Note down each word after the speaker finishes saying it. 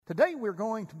Today we're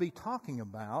going to be talking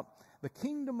about the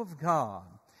kingdom of God,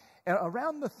 and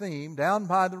around the theme, down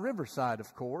by the riverside,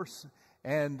 of course,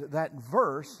 and that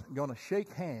verse, going to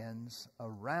shake hands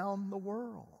around the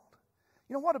world.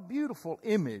 You know, what a beautiful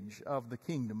image of the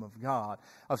kingdom of God,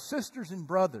 of sisters and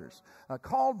brothers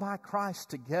called by Christ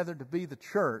together to be the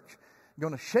church,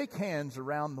 going to shake hands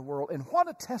around the world. And what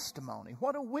a testimony,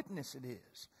 what a witness it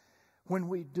is when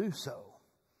we do so.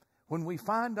 When we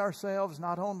find ourselves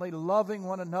not only loving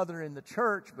one another in the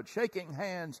church, but shaking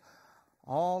hands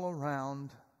all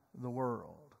around the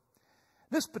world.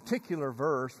 This particular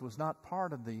verse was not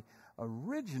part of the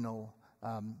original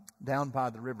down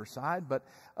by the riverside, but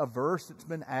a verse that's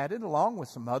been added along with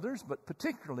some others, but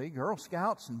particularly Girl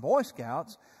Scouts and Boy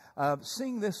Scouts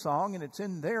sing this song, and it's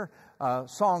in their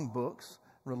song books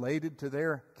related to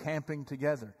their camping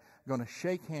together. Going to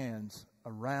shake hands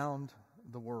around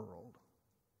the world.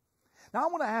 Now, I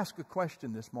want to ask a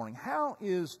question this morning. How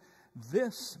is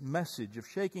this message of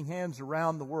shaking hands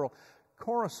around the world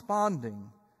corresponding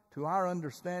to our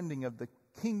understanding of the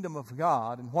kingdom of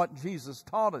God and what Jesus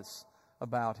taught us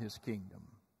about His kingdom?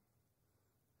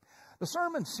 The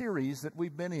sermon series that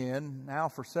we've been in now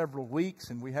for several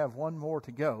weeks, and we have one more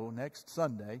to go next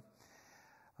Sunday,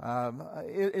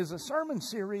 is a sermon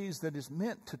series that is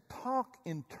meant to talk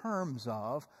in terms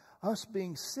of us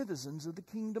being citizens of the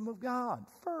kingdom of God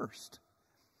first.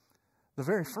 The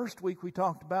very first week we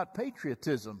talked about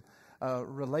patriotism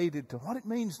related to what it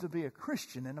means to be a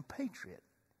Christian and a patriot.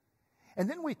 And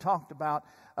then we talked about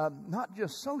not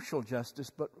just social justice,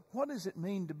 but what does it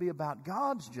mean to be about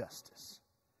God's justice?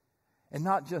 And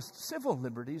not just civil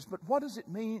liberties, but what does it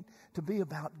mean to be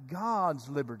about God's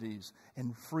liberties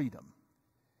and freedom?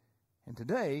 And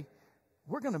today,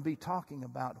 we're going to be talking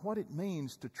about what it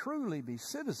means to truly be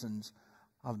citizens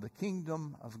of the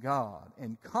kingdom of God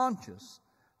and conscious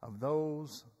of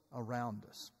those around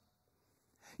us.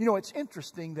 You know, it's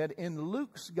interesting that in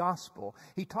Luke's gospel,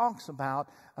 he talks about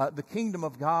the kingdom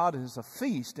of God as a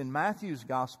feast. In Matthew's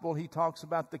gospel, he talks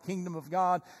about the kingdom of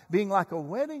God being like a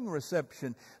wedding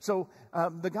reception. So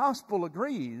the gospel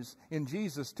agrees in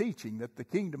Jesus' teaching that the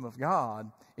kingdom of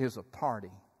God is a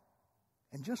party.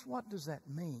 And just what does that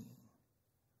mean?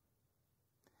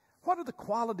 What are the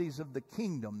qualities of the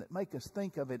kingdom that make us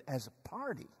think of it as a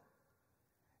party?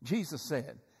 Jesus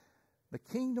said, the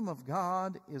kingdom of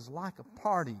God is like a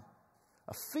party,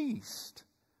 a feast.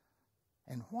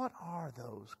 And what are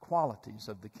those qualities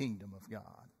of the kingdom of God?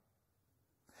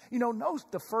 You know,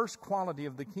 note the first quality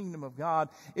of the kingdom of God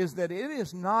is that it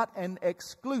is not an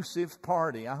exclusive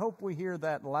party. I hope we hear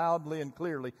that loudly and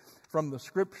clearly from the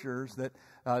scriptures that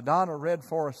Donna read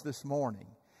for us this morning.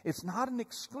 It's not an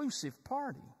exclusive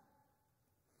party.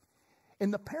 In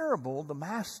the parable, the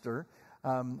master,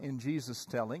 in Jesus'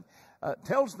 telling,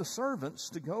 tells the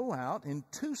servants to go out in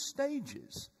two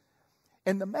stages.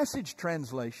 And the Message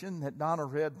translation that Donna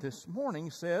read this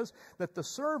morning says that the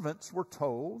servants were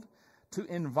told to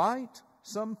invite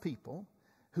some people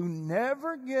who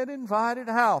never get invited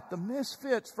out, the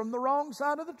misfits from the wrong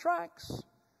side of the tracks.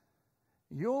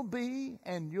 You'll be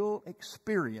and you'll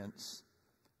experience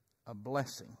a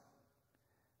blessing.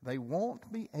 They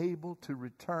won't be able to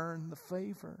return the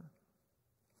favor.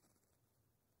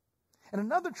 And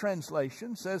another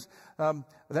translation says,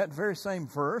 that very same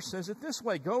verse says it this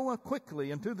way, go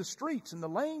quickly into the streets and the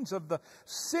lanes of the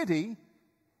city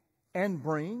and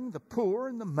bring the poor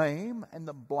and the maimed and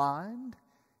the blind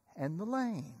and the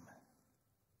lame.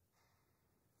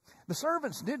 The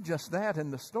servants did just that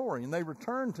in the story, and they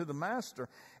returned to the master,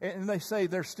 and they say,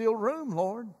 there's still room,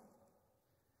 Lord.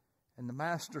 And the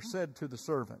master said to the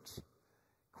servants,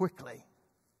 quickly,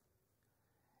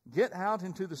 get out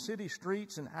into the city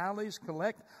streets and alleys,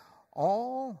 collect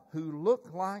all who look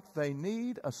like they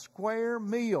need a square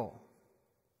meal.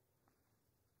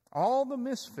 All the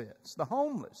misfits, the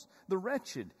homeless, the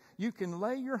wretched, you can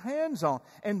lay your hands on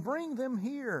and bring them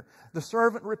here. The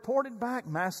servant reported back,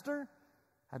 Master,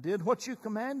 I did what you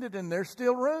commanded and there's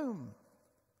still room.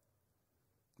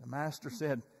 The master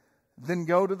said, then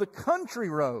go to the country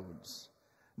roads.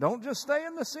 Don't just stay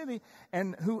in the city.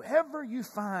 And whoever you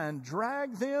find,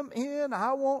 drag them in.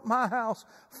 I want my house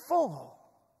full.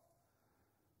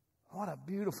 What a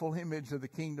beautiful image of the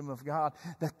kingdom of God,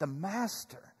 that the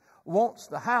master wants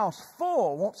the house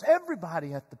full, wants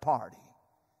everybody at the party.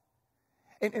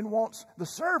 And wants the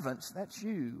servants, that's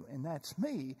you and that's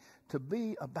me, to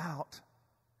be about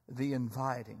the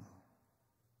inviting.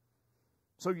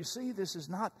 So you see, this is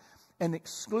not an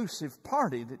exclusive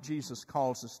party that Jesus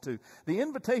calls us to. The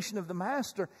invitation of the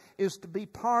Master is to be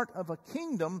part of a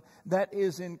kingdom that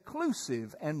is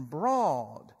inclusive and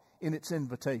broad in its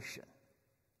invitation.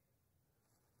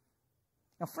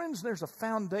 Now, friends, there's a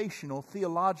foundational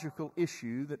theological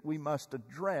issue that we must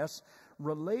address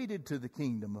related to the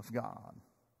kingdom of God.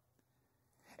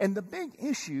 And the big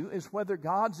issue is whether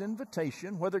God's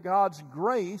invitation, whether God's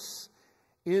grace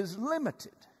is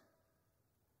limited,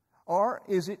 or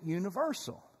is it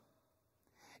universal?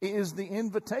 Is the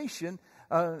invitation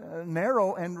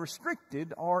narrow and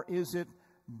restricted, or is it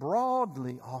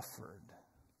broadly offered?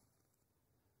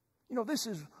 You know, this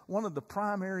is one of the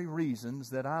primary reasons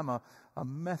that I'm a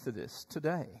Methodist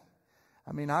today.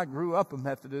 I mean, I grew up a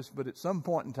Methodist, but at some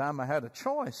point in time I had a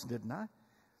choice, didn't I?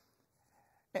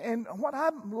 And what I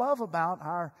love about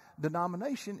our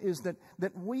denomination is that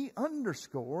we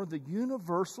underscore the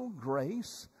universal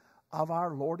grace of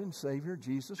our Lord and Savior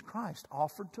Jesus Christ,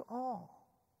 offered to all.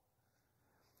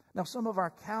 Now, some of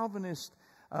our Calvinist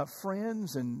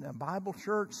friends and Bible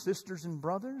church sisters and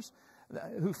brothers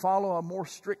who follow a more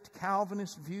strict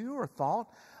Calvinist view or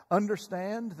thought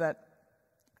understand that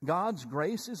God's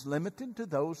grace is limited to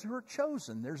those who are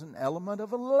chosen. There's an element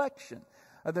of election.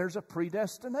 There's a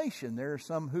predestination. There are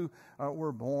some who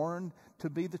were born to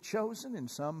be the chosen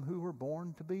and some who were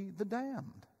born to be the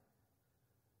damned.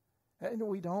 And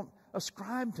we don't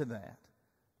ascribe to that.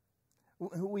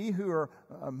 We who are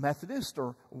Methodist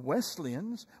or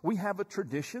Wesleyans, we have a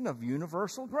tradition of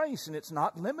universal grace, and it's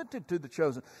not limited to the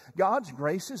chosen. God's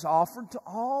grace is offered to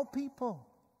all people.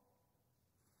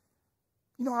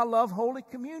 You know, I love Holy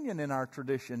Communion in our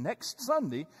tradition. Next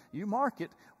Sunday, you mark it,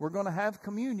 we're going to have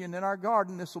communion in our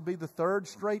garden. This will be the third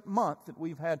straight month that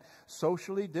we've had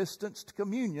socially distanced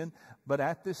communion. But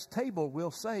at this table, we'll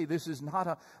say, this is not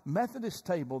a Methodist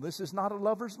table. This is not a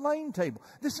Lover's Lane table.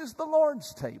 This is the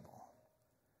Lord's table.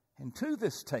 And to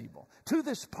this table, to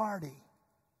this party,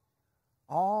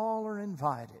 all are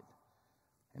invited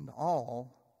and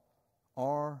all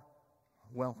are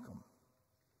welcome.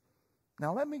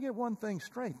 Now, let me get one thing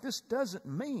straight. This doesn't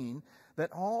mean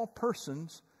that all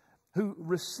persons who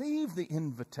receive the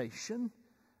invitation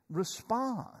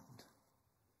respond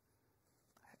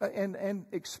and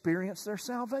experience their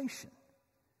salvation.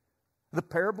 The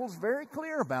parable's very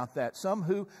clear about that. Some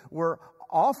who were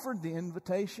offered the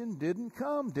invitation didn't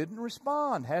come, didn't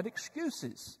respond, had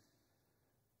excuses.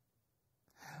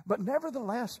 But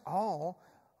nevertheless, all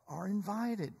are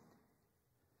invited.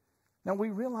 Now,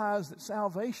 we realize that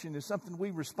salvation is something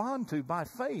we respond to by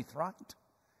faith, right?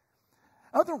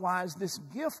 Otherwise, this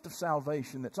gift of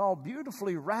salvation that's all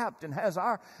beautifully wrapped and has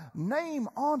our name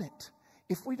on it,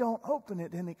 if we don't open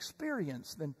it and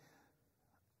experience, then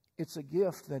it's a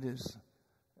gift that is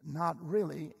not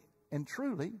really and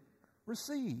truly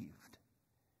received.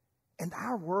 And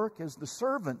our work as the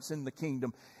servants in the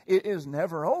kingdom, it is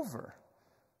never over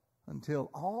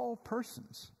until all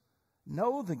persons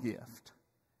know the gift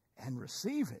and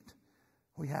receive it.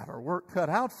 We have our work cut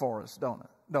out for us,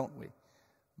 don't we?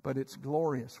 But it's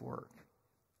glorious work.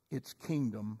 It's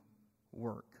kingdom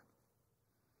work.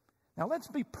 Now let's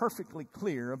be perfectly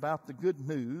clear about the good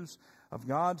news of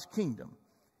God's kingdom.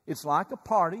 It's like a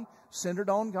party centered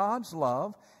on God's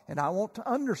love, and I want to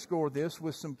underscore this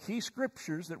with some key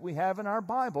scriptures that we have in our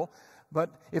Bible. But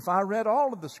if I read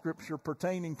all of the scripture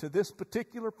pertaining to this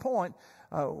particular point,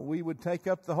 we would take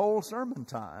up the whole sermon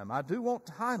time. I do want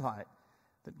to highlight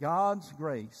that God's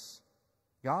grace,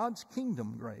 God's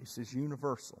kingdom grace, is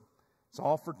universal. It's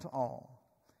offered to all.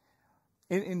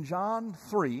 In John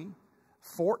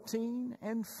 3:14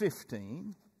 and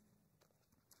 15,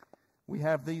 we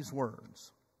have these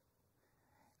words.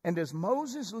 And as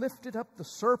Moses lifted up the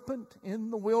serpent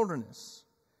in the wilderness,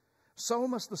 so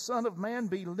must the Son of Man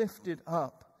be lifted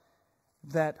up,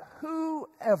 that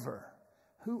whoever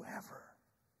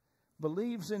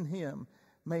believes in him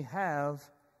may have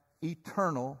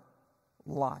eternal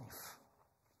life.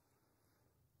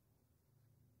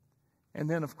 And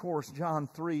then, of course, John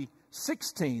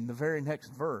 3:16, the very next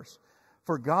verse.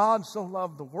 For God so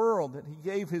loved the world that he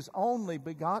gave his only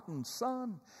begotten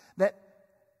Son, that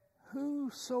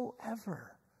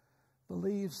whosoever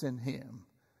believes in him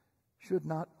should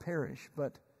not perish,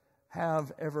 but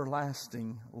have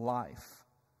everlasting life.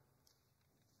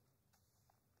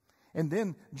 And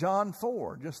then John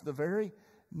 4, just the very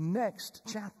next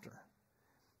chapter.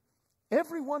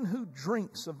 Everyone who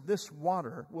drinks of this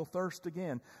water will thirst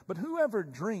again, but whoever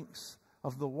drinks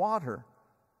of the water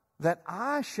that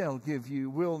I shall give you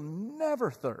will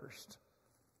never thirst.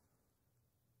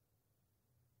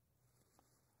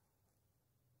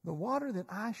 The water that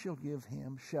I shall give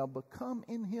him shall become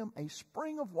in him a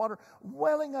spring of water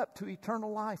welling up to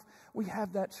eternal life. We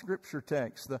have that scripture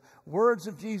text, the words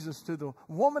of Jesus to the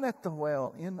woman at the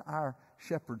well in our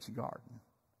shepherd's garden.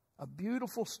 A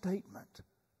beautiful statement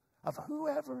of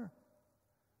whoever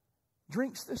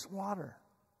drinks this water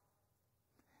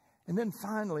And then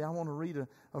finally, I want to read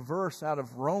a verse out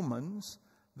of Romans,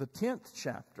 the 10th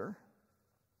chapter,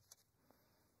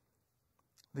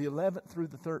 the 11th through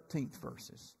the 13th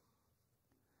verses.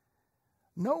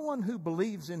 No one who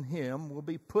believes in him will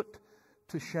be put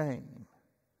to shame,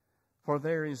 for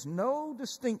there is no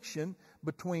distinction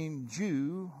between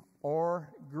Jew or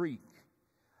Greek.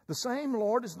 The same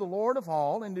Lord is the Lord of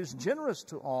all and is generous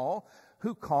to all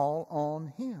who call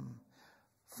on him.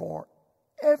 For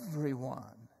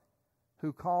everyone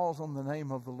who calls on the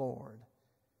name of the Lord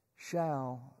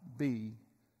shall be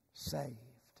saved.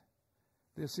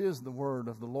 This is the word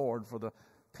of the Lord for the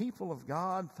people of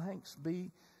God. Thanks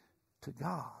be to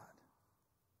God.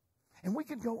 And we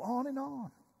could go on and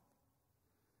on.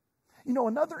 You know,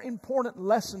 another important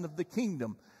lesson of the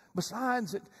kingdom,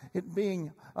 besides it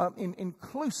being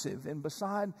inclusive and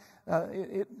beside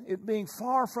it being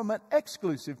far from an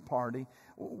exclusive party,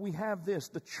 we have this: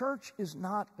 the church is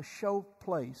not a show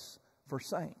place for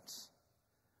saints.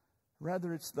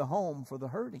 Rather, it's the home for the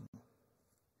hurting.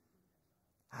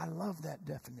 I love that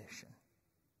definition.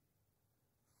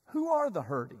 Who are the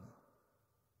hurting?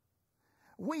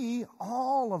 We,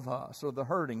 all of us, are the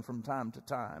hurting from time to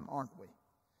time, aren't we?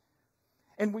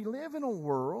 And we live in a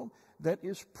world that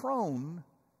is prone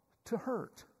to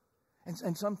hurt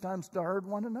and sometimes to hurt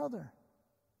one another.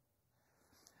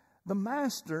 The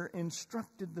master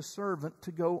instructed the servant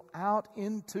to go out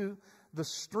into the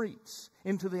streets,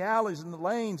 into the alleys and the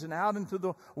lanes, and out into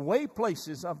the way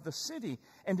places of the city,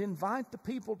 and invite the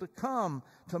people to come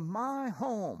to my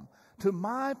home, to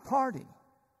my party.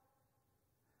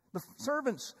 The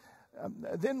servants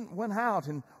then went out,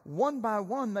 and one by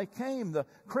one they came, the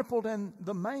crippled and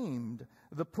the maimed,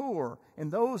 the poor,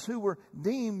 and those who were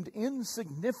deemed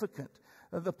insignificant,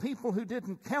 the people who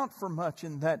didn't count for much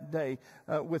in that day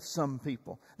with some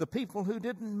people, the people who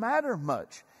didn't matter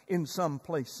much in some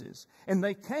places. And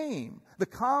they came, the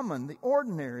common, the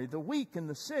ordinary, the weak, and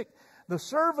the sick. The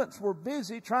servants were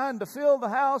busy trying to fill the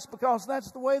house because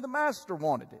that's the way the master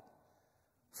wanted it.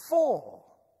 Full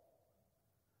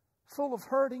of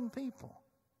hurting people.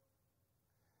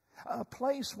 A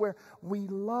place where we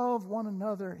love one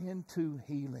another into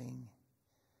healing.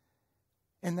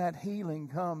 And that healing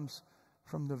comes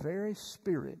from the very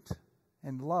Spirit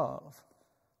and love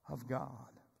of God.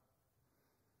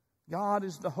 God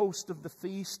is the host of the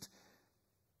feast.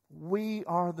 We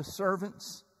are the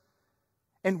servants.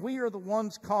 And we are the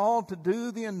ones called to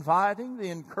do the inviting, the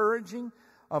encouraging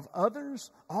of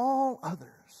others, all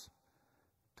others,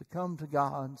 to come to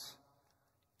God's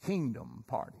kingdom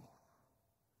party.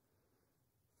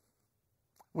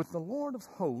 With the Lord of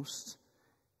hosts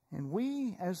and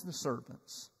we as the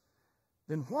servants,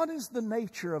 then what is the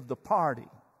nature of the party?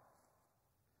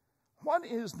 What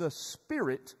is the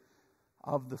spirit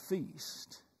of the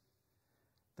feast?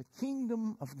 The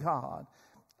kingdom of God.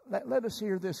 Let us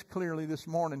hear this clearly this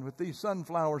morning with these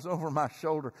sunflowers over my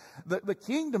shoulder. The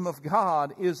kingdom of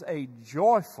God is a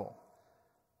joyful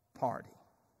party.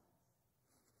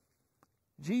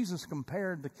 Jesus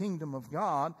compared the kingdom of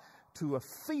God to a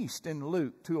feast in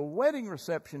Luke, to a wedding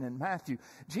reception in Matthew.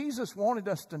 Jesus wanted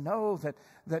us to know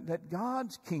that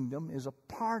God's kingdom is a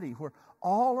party where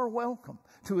all are welcome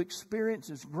to experience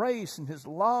His grace and His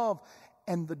love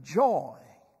and the joy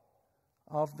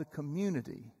of the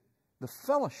community, the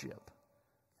fellowship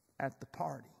at the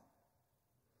party.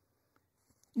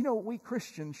 You know, we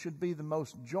Christians should be the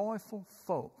most joyful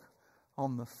folk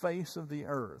on the face of the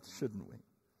earth, shouldn't we?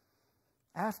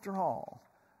 After all,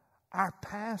 our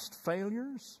past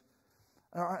failures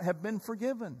have been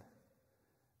forgiven.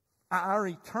 Our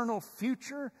eternal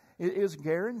future is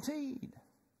guaranteed.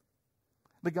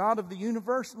 The God of the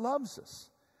universe loves us.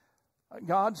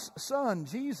 God's Son,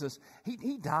 Jesus,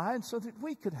 He died so that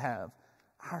we could have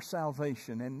our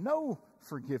salvation and know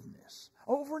forgiveness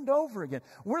over and over again.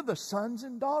 We're the sons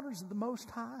and daughters of the Most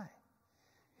High.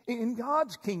 In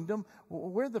God's kingdom,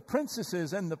 we're the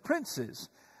princesses and the princes,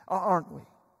 aren't we?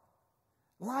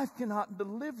 Life cannot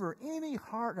deliver any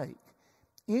heartache,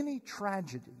 any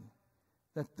tragedy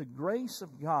that the grace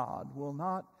of God will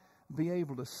not be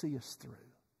able to see us through.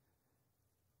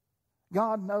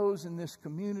 God knows in this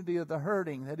community of the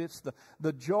hurting that it's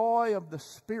the joy of the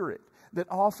Spirit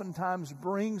that oftentimes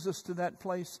brings us to that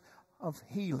place of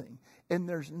healing. And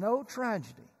there's no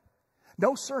tragedy,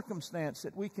 no circumstance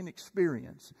that we can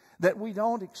experience that we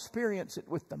don't experience it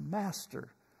with the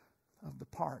master of the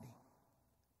party.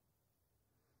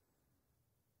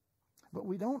 But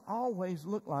we don't always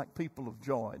look like people of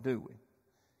joy, do we?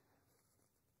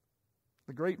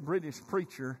 The great British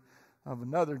preacher of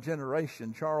another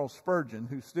generation, Charles Spurgeon,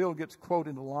 who still gets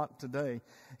quoted a lot today,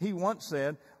 he once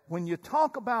said, "When you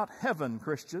talk about heaven,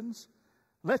 Christians,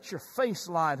 Let your face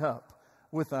light up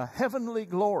with a heavenly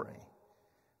glory.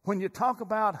 When you talk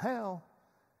about hell,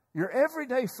 your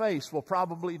everyday face will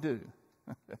probably do.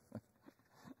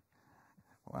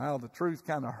 Well, the truth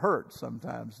kind of hurts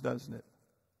sometimes, doesn't it?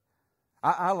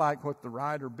 I like what the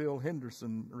writer Bill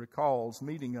Henderson recalls,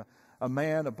 meeting a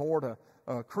man aboard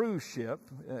a cruise ship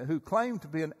who claimed to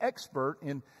be an expert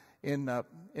in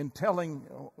telling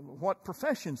what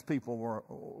professions people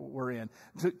were in,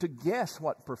 to guess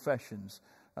what professions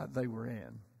they were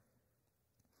in.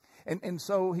 And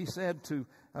so he said to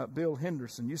Bill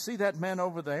Henderson, "You see that man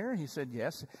over there?" He said,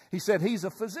 "Yes." He said, "He's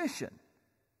a physician."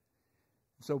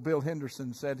 So Bill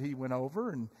Henderson said he went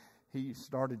over and he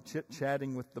started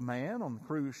chit-chatting with the man on the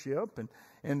cruise ship,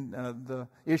 and the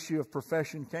issue of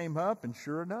profession came up, and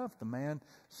sure enough, the man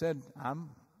said, I'm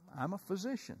a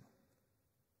physician.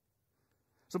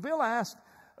 So Bill asked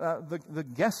the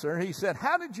guesser, he said,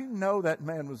 "How did you know that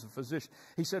man was a physician?"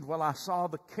 He said, "Well, I saw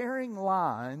the caring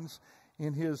lines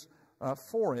in his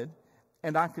forehead,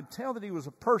 and I could tell that he was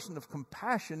a person of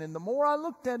compassion, and the more I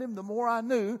looked at him, the more I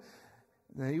knew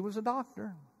that he was a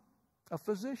doctor, a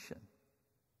physician."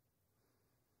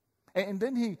 And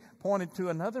then he pointed to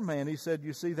another man. He said,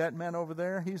 "You see that man over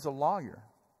there? He's a lawyer."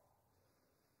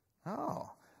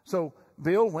 Oh. So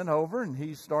Bill went over and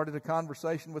he started a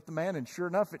conversation with the man, and sure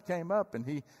enough, it came up, and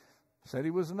he said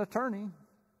he was an attorney.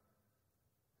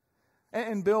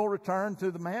 And Bill returned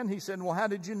to the man. He said, "Well, how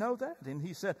did you know that?" And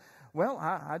he said, "Well,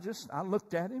 I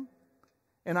looked at him,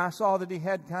 and I saw that he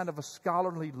had kind of a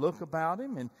scholarly look about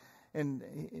him, and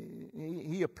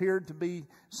he appeared to be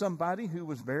somebody who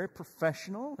was very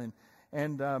professional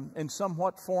and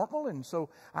somewhat formal, and so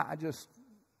I just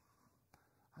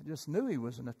knew he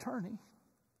was an attorney."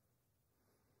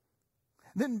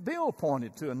 Then Bill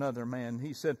pointed to another man.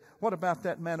 He said, "What about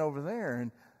that man over there?"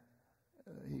 And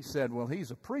he said, "Well,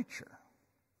 he's a preacher."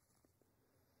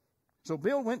 So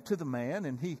Bill went to the man,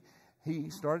 and he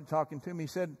started talking to him. He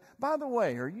said, "By the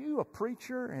way, are you a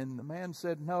preacher?" And the man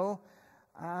said, "No,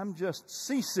 I'm just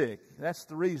seasick. That's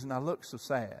the reason I look so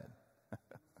sad."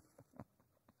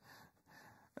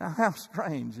 Now, how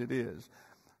strange it is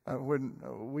when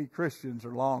we Christians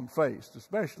are long-faced,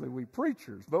 especially we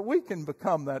preachers. But we can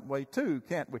become that way too,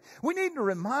 can't we? We need to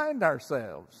remind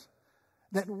ourselves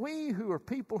that we who are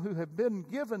people who have been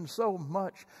given so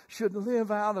much should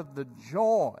live out of the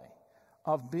joy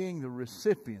of being the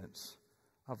recipients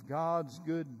of God's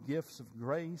good gifts of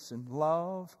grace and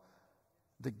love,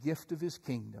 the gift of His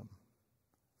kingdom.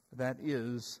 That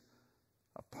is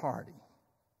a party.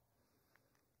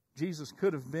 Jesus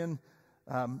could have been,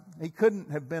 he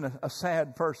couldn't have been a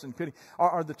sad person, could he?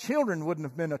 Or the children wouldn't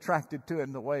have been attracted to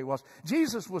him the way he was.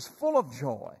 Jesus was full of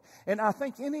joy. And I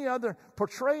think any other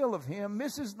portrayal of him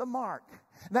misses the mark.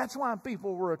 That's why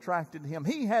people were attracted to him.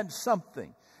 He had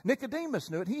something. Nicodemus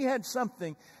knew it. He had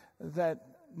something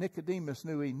that Nicodemus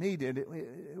knew he needed.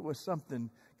 It was something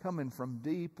coming from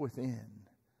deep within.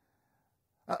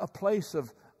 A place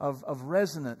of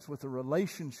resonance with a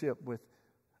relationship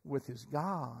with his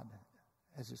God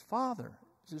as his Father,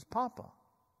 as his Papa.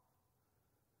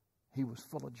 He was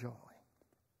full of joy.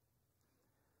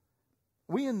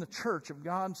 We in the church of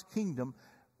God's kingdom,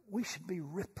 we should be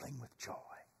rippling with joy.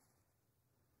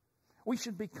 We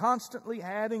should be constantly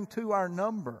adding to our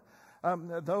number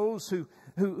those who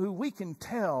we can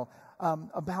tell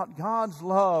about God's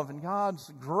love and God's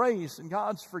grace and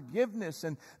God's forgiveness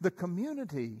and the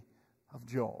community of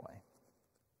joy.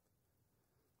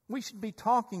 We should be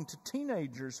talking to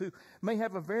teenagers who may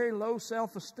have a very low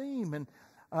self-esteem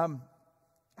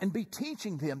and be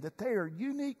teaching them that they are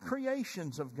unique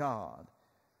creations of God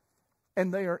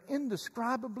and they are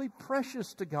indescribably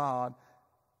precious to God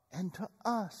and to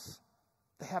us.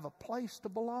 They have a place to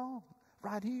belong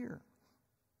right here.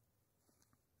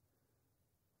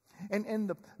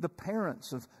 And the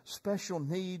parents of special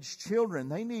needs children,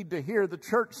 they need to hear the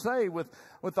church say with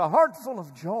a heart full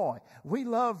of joy, "We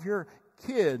love your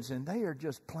kids and they are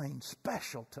just plain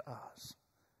special to us."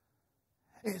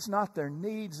 It's not their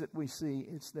needs that we see,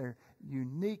 it's their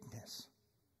uniqueness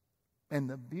and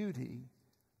the beauty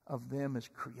of them as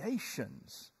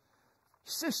creations,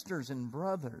 sisters and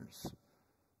brothers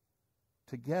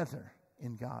together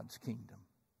in God's kingdom.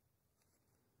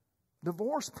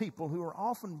 Divorced people who are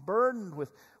often burdened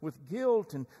with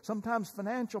guilt and sometimes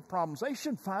financial problems, they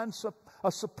should find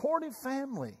a supportive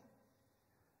family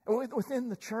within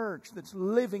the church that's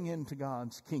living into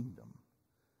God's kingdom.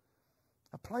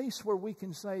 A place where we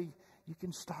can say, you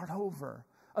can start over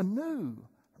anew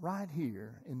right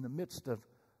here in the midst of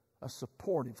a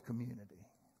supportive community.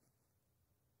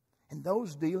 And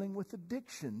those dealing with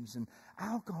addictions and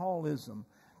alcoholism,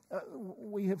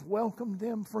 We have welcomed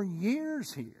them for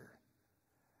years here.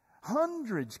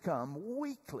 Hundreds come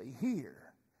weekly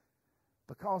here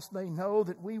because they know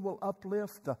that we will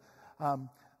uplift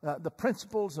the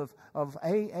principles of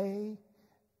AA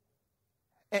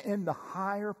and the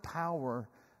higher power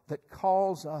that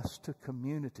calls us to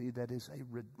community that is a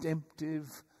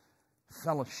redemptive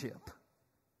fellowship.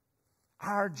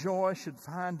 Our joy should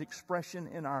find expression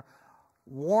in our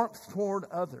warmth toward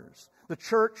others. The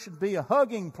church should be a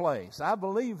hugging place. I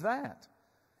believe that.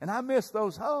 And I miss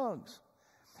those hugs.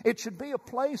 It should be a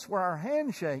place where our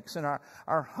handshakes and our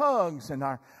hugs and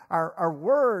our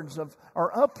words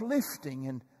are uplifting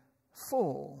and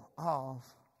full of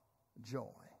joy.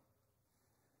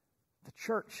 The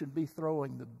church should be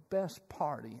throwing the best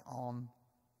party on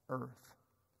earth.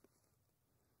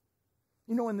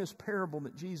 You know, in this parable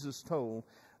that Jesus told,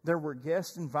 there were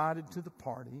guests invited to the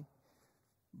party,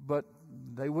 but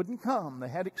they wouldn't come. They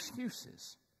had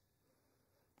excuses.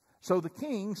 So the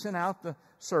king sent out the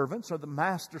servants, or the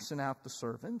master sent out the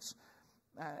servants,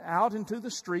 out into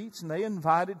the streets, and they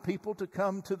invited people to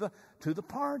come to the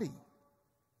party.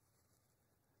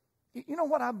 You know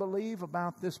what I believe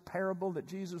about this parable that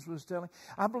Jesus was telling?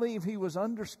 I believe he was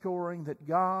underscoring that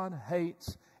God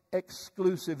hates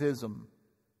exclusivism.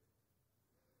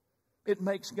 It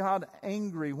makes God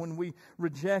angry when we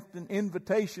reject an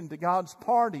invitation to God's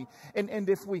party, and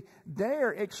if we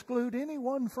dare exclude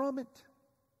anyone from it.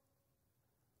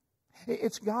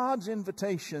 It's God's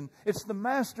invitation. It's the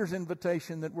Master's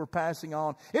invitation that we're passing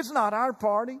on. It's not our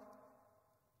party.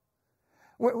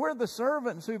 We're the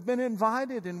servants who've been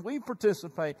invited, and we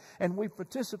participate. And we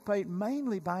participate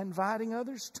mainly by inviting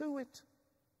others to it.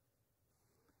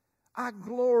 I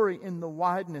glory in the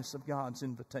wideness of God's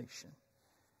invitation.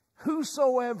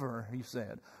 Whosoever, he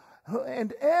said,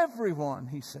 and everyone,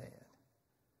 he said,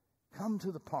 come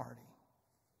to the party.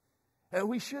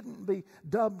 We shouldn't be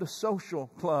dubbed a social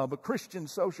club, a Christian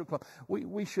social club.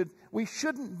 We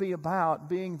shouldn't be about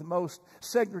being the most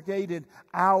segregated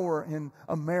hour in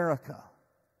America.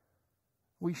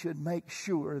 We should make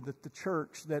sure that the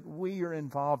church that we are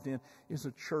involved in is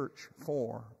a church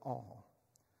for all.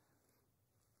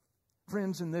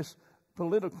 Friends, in this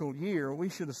political year, we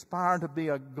should aspire to be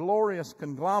a glorious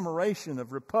conglomeration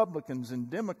of Republicans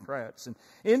and Democrats and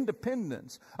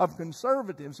independents, of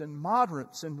conservatives and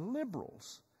moderates and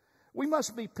liberals. We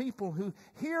must be people who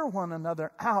hear one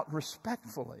another out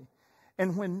respectfully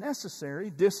and, when necessary,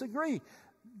 disagree,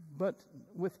 but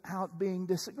without being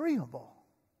disagreeable.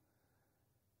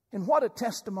 And what a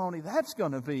testimony that's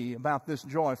going to be about this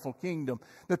joyful kingdom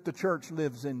that the church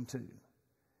lives into.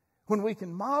 When we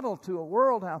can model to a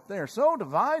world out there so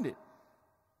divided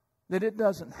that it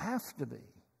doesn't have to be.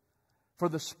 For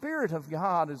the Spirit of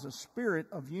God is a spirit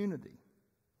of unity.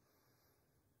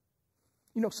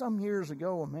 You know, some years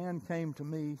ago, a man came to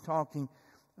me talking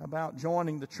about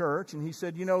joining the church, and he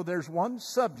said, you know, there's one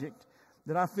subject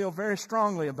that I feel very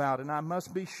strongly about, and I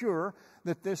must be sure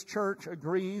that this church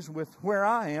agrees with where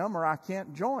I am, or I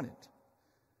can't join it.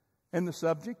 And the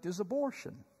subject is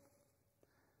abortion.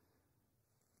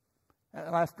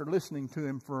 And after listening to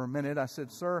him for a minute, I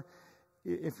said, sir,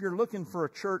 if you're looking for a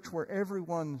church where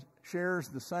everyone shares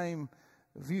the same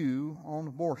view on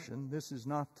abortion, this is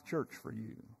not the church for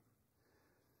you.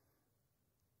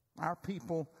 Our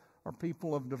people are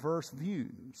people of diverse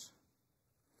views.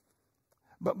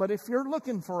 But if you're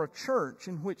looking for a church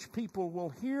in which people will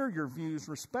hear your views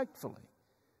respectfully,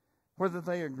 whether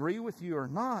they agree with you or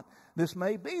not, this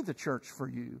may be the church for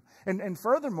you. And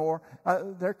furthermore,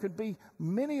 there could be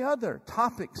many other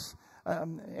topics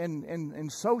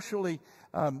and socially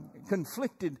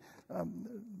conflicted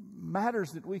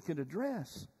matters that we could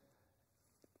address.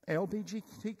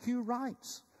 LGBTQ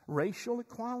rights, racial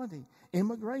equality,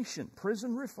 immigration,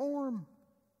 prison reform.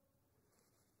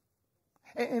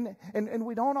 And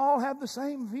we don't all have the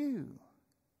same view.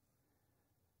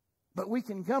 But we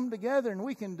can come together and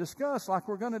we can discuss like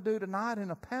we're going to do tonight in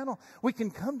a panel. We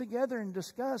can come together and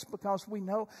discuss because we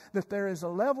know that there is a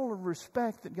level of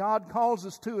respect that God calls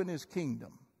us to in His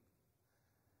kingdom.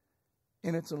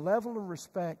 And it's a level of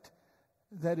respect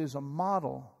that is a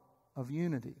model of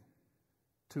unity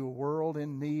to a world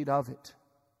in need of it.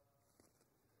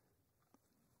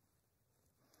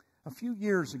 A few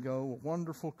years ago, a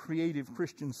wonderful creative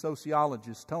Christian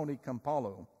sociologist, Tony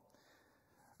Campolo,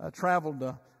 traveled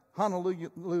to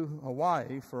Honolulu,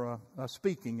 Hawaii for a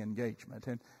speaking engagement.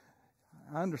 And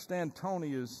I understand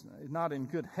Tony is not in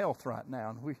good health right now,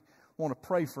 and we want to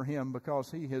pray for him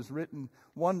because he has written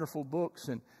wonderful books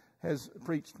and has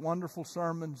preached wonderful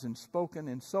sermons and spoken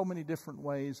in so many different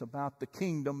ways about the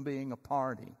kingdom being a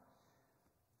party.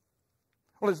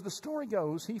 Well, as the story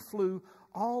goes, he flew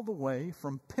all the way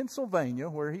from Pennsylvania,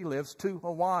 where he lives, to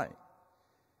Hawaii.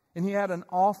 And he had an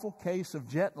awful case of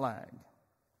jet lag.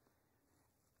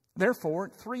 Therefore,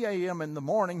 at 3 a.m. in the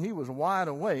morning, he was wide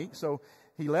awake, so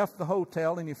he left the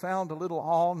hotel and he found a little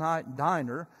all-night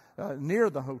diner near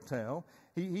the hotel.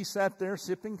 He sat there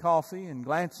sipping coffee and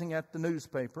glancing at the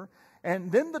newspaper.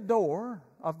 And then the door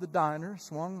of the diner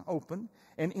swung open,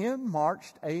 and in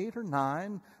marched 8 or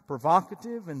 9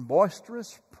 provocative and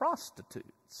boisterous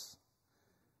prostitutes.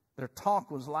 Their talk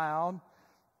was loud,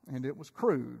 and it was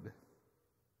crude.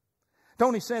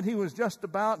 Tony said he was just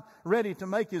about ready to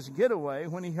make his getaway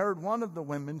when he heard one of the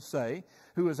women say,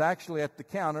 who was actually at the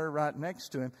counter right next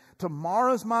to him,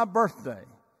 "Tomorrow's my birthday,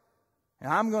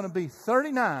 and I'm going to be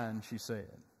 39, she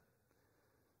said.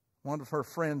 One of her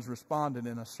friends responded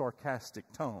in a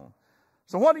sarcastic tone.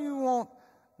 "So what do you want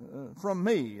from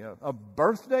me, a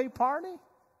birthday party?"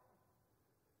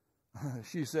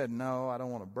 She said, "No, I don't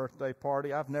want a birthday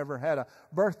party. I've never had a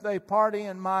birthday party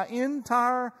in my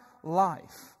entire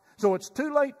life. So it's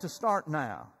too late to start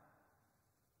now."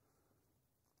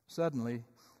 Suddenly,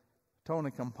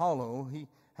 Tony Campolo, he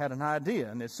had an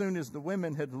idea. And as soon as the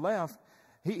women had left,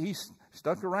 he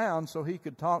stuck around so he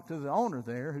could talk to the owner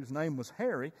there, whose name was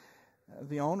Harry,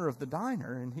 the owner of the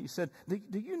diner. And he said,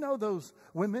 do you know those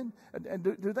women?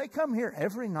 Do they come here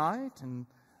every night? And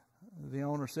the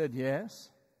owner said, "Yes."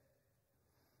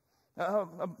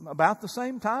 About the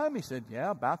same time? He said, "Yeah,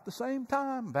 about the same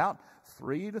time, about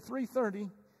 3 to 3:30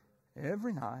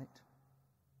 every night."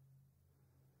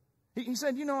 He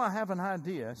said, "I have an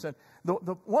idea." I said,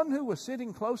 the one who was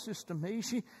sitting closest to me,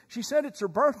 she said it's her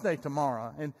birthday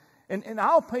tomorrow, and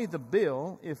I'll pay the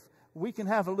bill if we can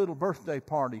have a little birthday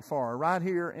party for her right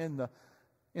here in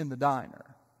the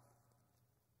diner.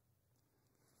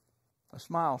 A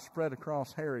smile spread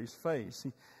across Harry's face.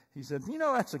 He said,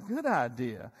 "That's a good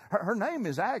idea. Her name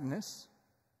is Agnes."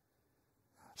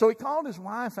 So he called his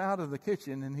wife out of the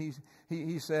kitchen, and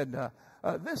he said,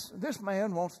 this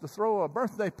man wants to throw a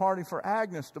birthday party for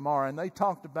Agnes tomorrow. And they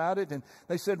talked about it, and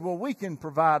they said, "Well, we can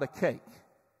provide a cake."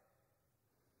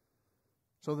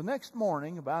 So the next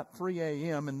morning, about 3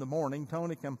 a.m. in the morning,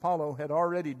 Tony Campolo had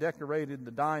already decorated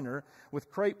the diner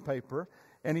with crepe paper,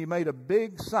 and he made a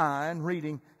big sign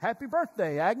reading, "Happy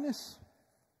birthday, Agnes."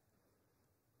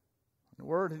 The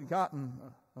word had gotten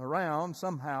around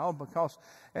somehow, because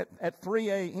at 3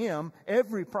 a.m.,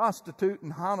 every prostitute in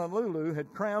Honolulu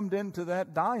had crammed into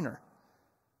that diner.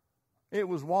 It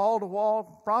was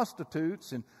wall-to-wall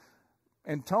prostitutes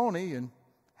and Tony and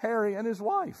Harry and his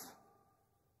wife.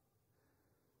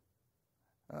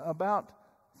 About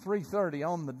 3:30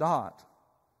 on the dot,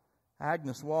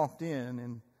 Agnes walked in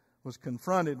and was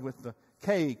confronted with the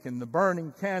cake and the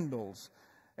burning candles.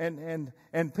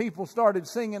 And people started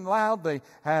singing loudly,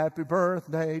 "Happy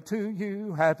birthday to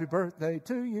you, happy birthday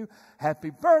to you,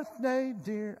 happy birthday,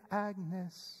 dear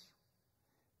Agnes,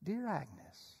 dear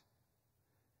Agnes,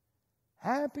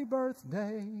 happy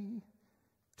birthday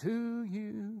to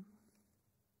you."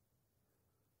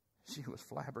 She was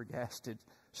flabbergasted,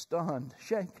 stunned,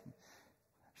 shaken.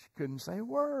 She couldn't say a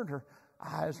word. Her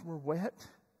eyes were wet.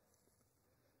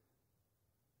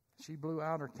 She blew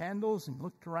out her candles and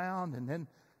looked around, and then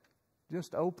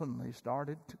just openly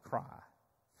started to cry.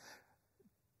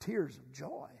 Tears of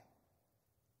joy.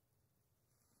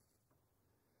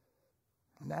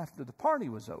 And after the party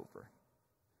was over,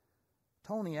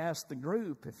 Tony asked the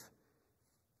group if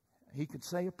he could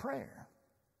say a prayer.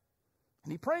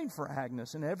 And he prayed for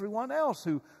Agnes and everyone else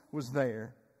who was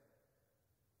there.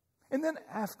 And then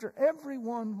after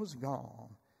everyone was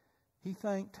gone, he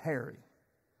thanked Harry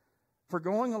for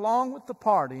going along with the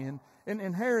party.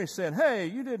 And Harry said, "Hey,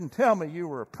 you didn't tell me you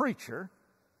were a preacher.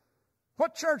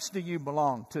 What church do you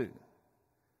belong to?"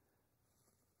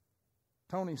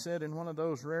 Tony said in one of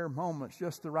those rare moments,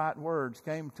 just the right words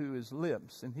came to his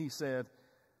lips. And he said,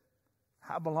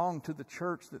 "I belong to the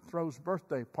church that throws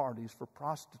birthday parties for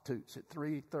prostitutes at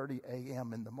 3:30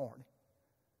 a.m. in the morning."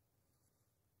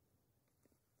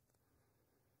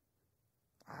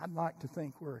 I'd like to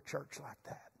think we're a church like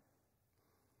that.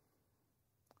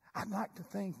 I'd like to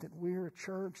think that we're a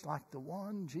church like the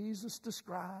one Jesus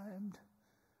described,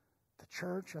 the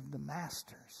church of the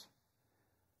masters,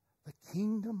 the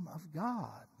kingdom of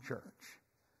God church,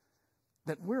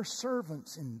 that we're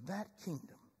servants in that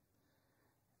kingdom,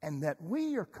 and that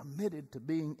we are committed to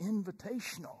being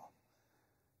invitational,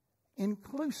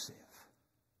 inclusive.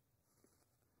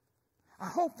 I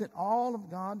hope that all of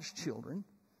God's children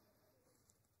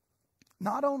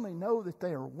not only know that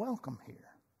they are welcome here,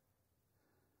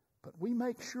 but we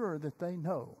make sure that they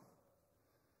know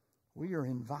we are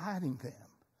inviting them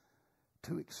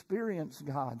to experience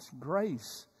God's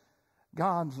grace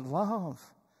God's love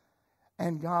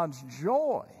and God's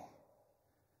joy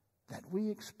that we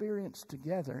experience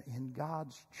together in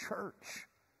God's church,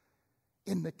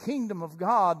 in the kingdom of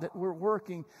God that we're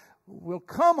working, will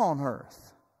come on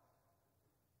earth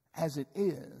as it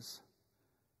is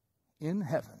in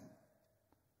heaven.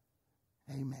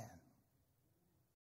 Amen.